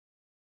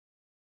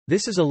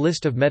This is a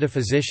list of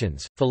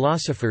metaphysicians,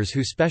 philosophers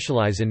who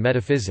specialize in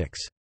metaphysics.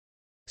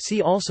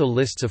 See also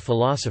lists of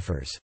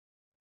philosophers.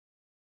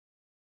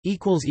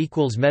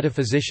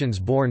 Metaphysicians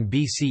born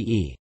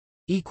B.C.E.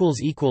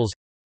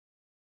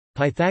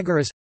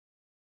 Pythagoras,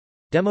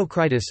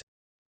 Democritus,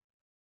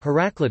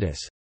 Heraclitus,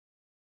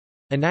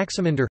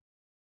 Anaximander,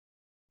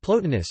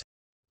 Plotinus,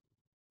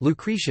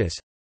 Lucretius,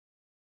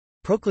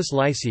 Proclus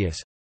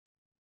Lysias,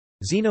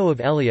 Zeno of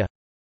Elea,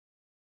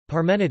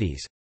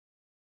 Parmenides,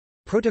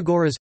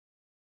 Protagoras,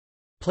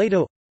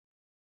 Plato,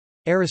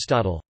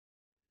 Aristotle,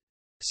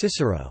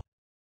 Cicero.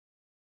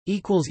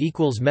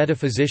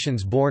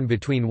 Metaphysicians born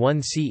between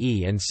 1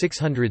 CE and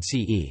 600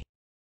 CE.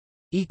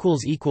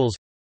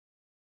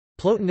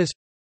 Plotinus,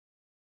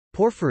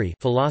 Porphyry,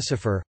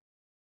 philosopher,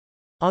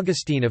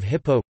 Augustine of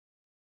Hippo,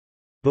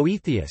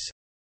 Boethius,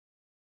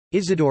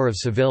 Isidore of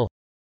Seville,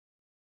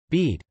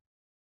 Bede.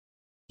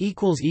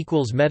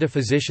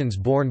 Metaphysicians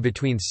born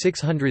between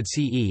 600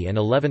 CE and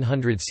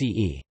 1100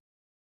 CE.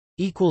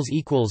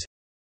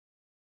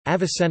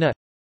 Avicenna,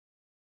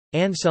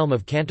 Anselm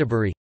of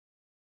Canterbury,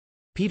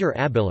 Peter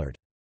Abelard.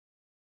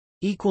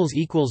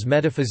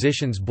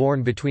 Metaphysicians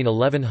born between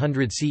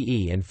 1100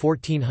 CE and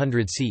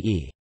 1400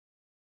 CE.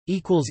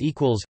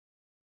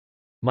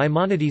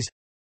 Maimonides,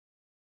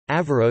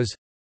 Averroes,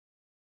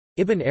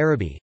 Ibn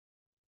Arabi,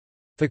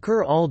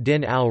 Fakhr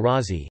al-Din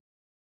al-Razi,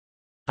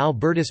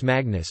 Albertus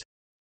Magnus,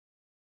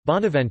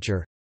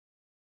 Bonaventure,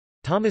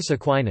 Thomas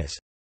Aquinas,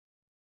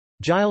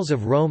 Giles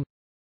of Rome,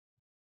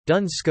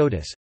 Duns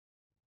Scotus,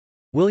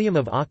 William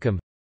of Ockham,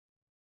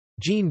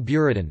 Jean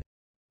Buridan,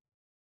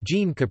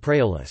 Jean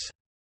Capreolus.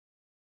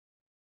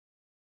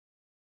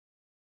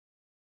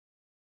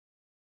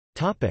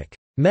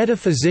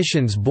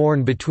 Metaphysicians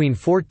born between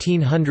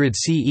 1400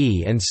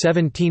 CE and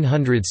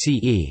 1700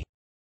 CE.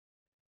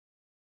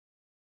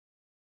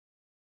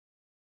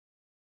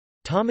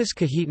 Thomas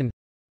Cajetan,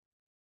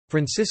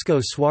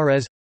 Francisco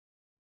Suarez,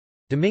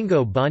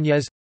 Domingo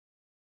Bañez,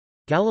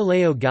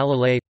 Galileo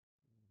Galilei,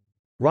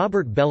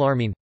 Robert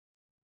Bellarmine,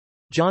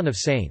 John of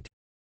St.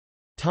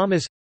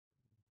 Thomas,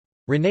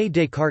 René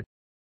Descartes,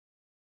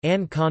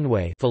 Anne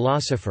Conway,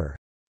 philosopher,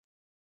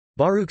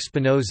 Baruch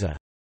Spinoza,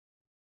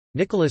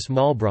 Nicholas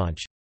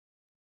Malebranche,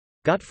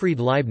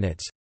 Gottfried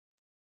Leibniz,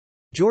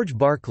 George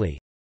Berkeley,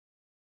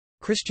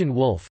 Christian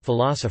Wolff,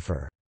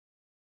 philosopher.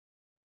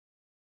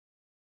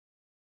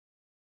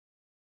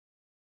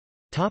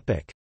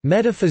 Topic: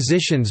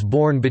 Metaphysicians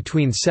born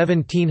between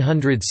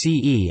 1700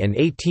 CE and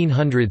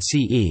 1800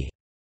 CE.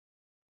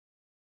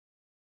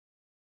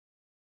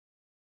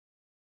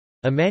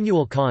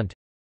 Immanuel Kant,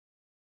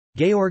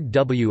 Georg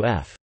W.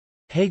 F.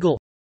 Hegel,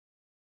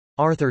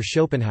 Arthur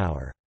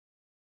Schopenhauer.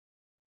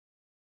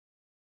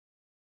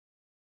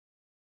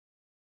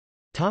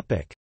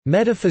 Topic: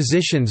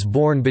 Metaphysicians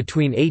born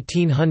between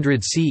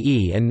 1800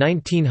 CE and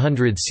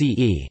 1900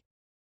 CE.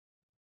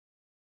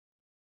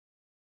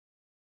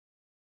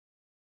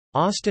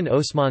 Austin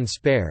Osman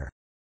Spare,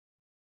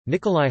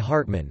 Nikolai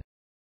Hartmann,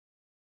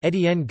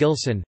 Étienne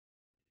Gilson,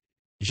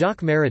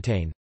 Jacques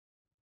Maritain,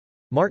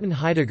 Martin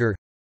Heidegger,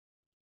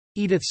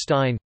 Edith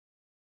Stein,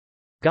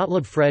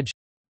 Gottlob Frege,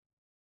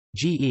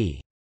 G.E.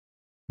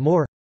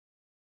 Moore,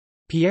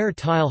 Pierre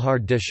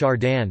Teilhard de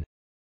Chardin,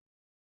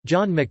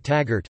 John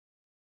McTaggart,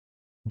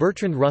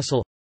 Bertrand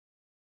Russell,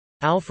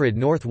 Alfred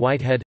North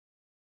Whitehead,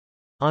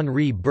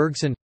 Henri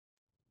Bergson,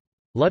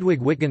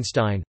 Ludwig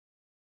Wittgenstein,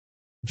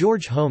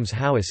 George Holmes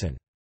Howison.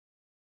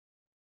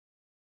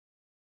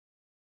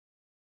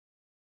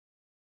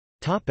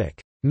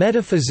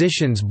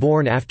 Metaphysicians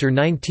born after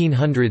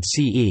 1900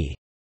 CE.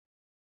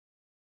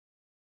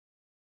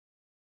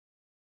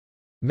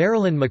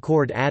 Marilyn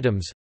McCord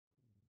Adams,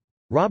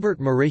 Robert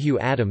Marihu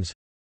Adams,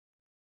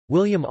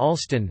 William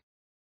Alston,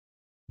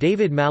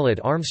 David Mallet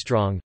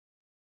Armstrong,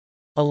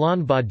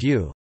 Alain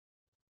Badiou,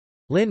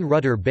 Lynn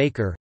Rudder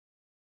Baker,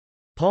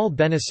 Paul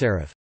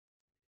Benacerraf,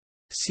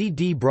 C.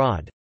 D.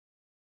 Broad,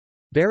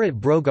 Barrett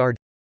Brogard,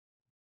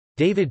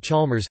 David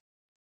Chalmers,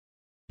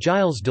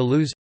 Gilles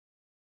Deleuze,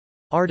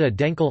 Arda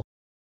Denkel,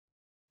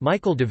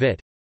 Michael Devitt,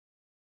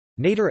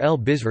 Nader El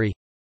Bizri,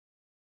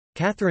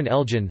 Catherine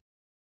Elgin,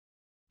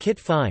 Kit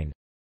Fine,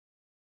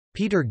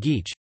 Peter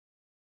Geach,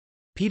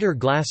 Peter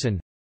Glasson,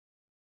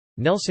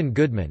 Nelson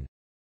Goodman,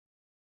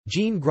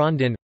 Jean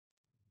Grandin,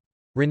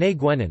 René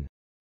Guénon,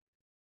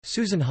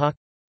 Susan Hawke,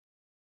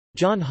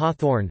 John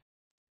Hawthorne,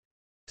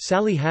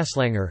 Sally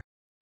Haslanger,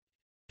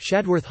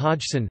 Shadworth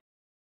Hodgson,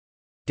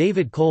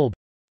 David Kolb,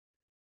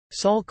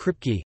 Saul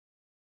Kripke,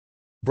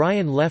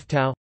 Brian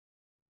Leftow,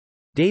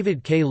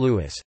 David K.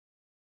 Lewis,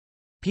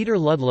 Peter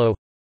Ludlow,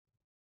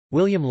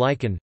 William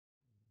Lycan,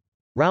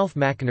 Ralph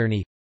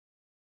McInerney,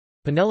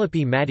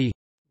 Penelope Maddy,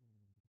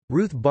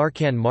 Ruth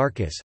Barkan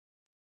Marcus,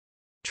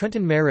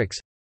 Trenton Merricks,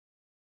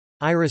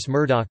 Iris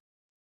Murdoch,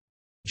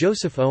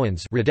 Joseph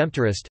Owens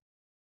Redemptorist,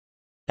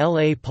 L.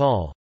 A.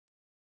 Paul,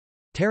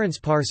 Terence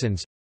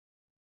Parsons,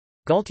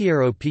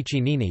 Galtiero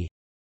Piccinini,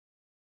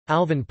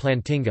 Alvin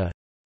Plantinga,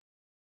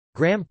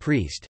 Graham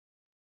Priest,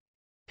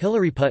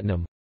 Hilary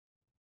Putnam,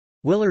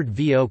 Willard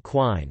V. O.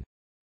 Quine,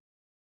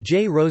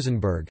 J.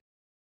 Rosenberg,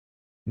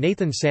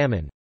 Nathan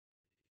Salmon,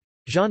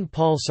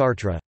 Jean-Paul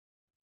Sartre,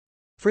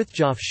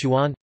 Frithjof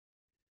Schuon,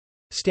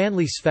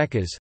 Stanley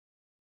Svekas,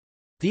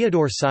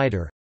 Theodore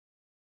Sider,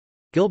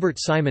 Gilbert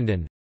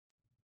Simondon,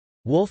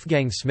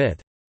 Wolfgang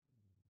Smith,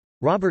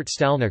 Robert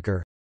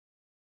Stalnaker,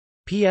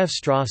 P. F.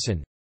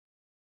 Strawson,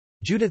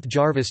 Judith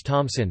Jarvis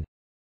Thomson,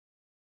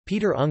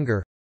 Peter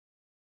Unger,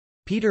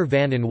 Peter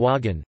van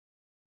Inwagen,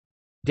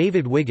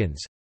 David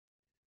Wiggins,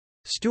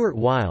 Stuart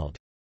Wilde,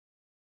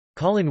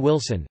 Colin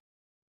Wilson,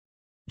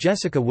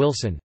 Jessica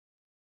Wilson,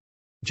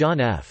 John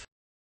F.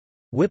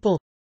 Whipple,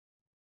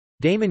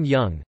 Damon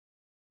Young,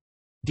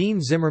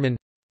 Dean Zimmerman,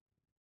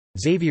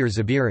 Xavier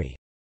Zabiri.